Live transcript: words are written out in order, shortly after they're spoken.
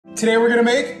Today we're gonna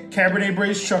make Cabernet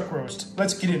Braised chuck roast.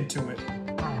 Let's get into it.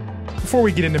 Before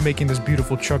we get into making this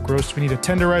beautiful chuck roast, we need to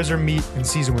tenderize our meat and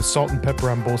season with salt and pepper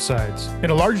on both sides. In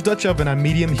a large Dutch oven on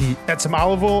medium heat, add some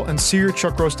olive oil and sear your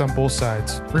chuck roast on both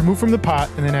sides. Remove from the pot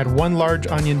and then add 1 large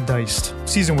onion diced.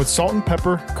 Season with salt and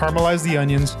pepper, caramelize the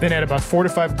onions, then add about 4 to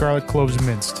 5 garlic cloves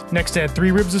minced. Next add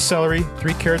 3 ribs of celery,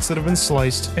 3 carrots that have been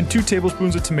sliced, and 2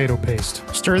 tablespoons of tomato paste.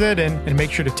 Stir that in and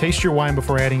make sure to taste your wine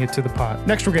before adding it to the pot.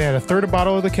 Next we're going to add a third of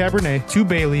bottle of the Cabernet, 2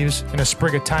 bay leaves, and a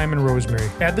sprig of thyme and rosemary.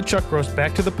 Add the chuck roast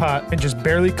back to the pot and just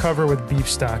barely cover with beef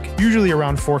stock, usually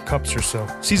around 4 cups or so.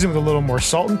 Season with a little more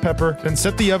salt and pepper, then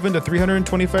set the oven to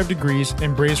 325 degrees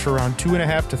and braise for around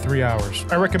 2.5 to 3 hours.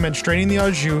 I recommend straining the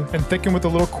au jus and thicken with a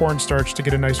little cornstarch to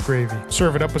get a nice gravy.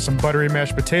 Serve it up with some buttery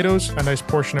mashed potatoes, a nice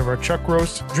portion of our chuck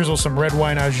roast, drizzle some red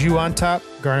wine au jus on top,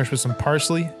 garnish with some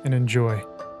parsley, and enjoy.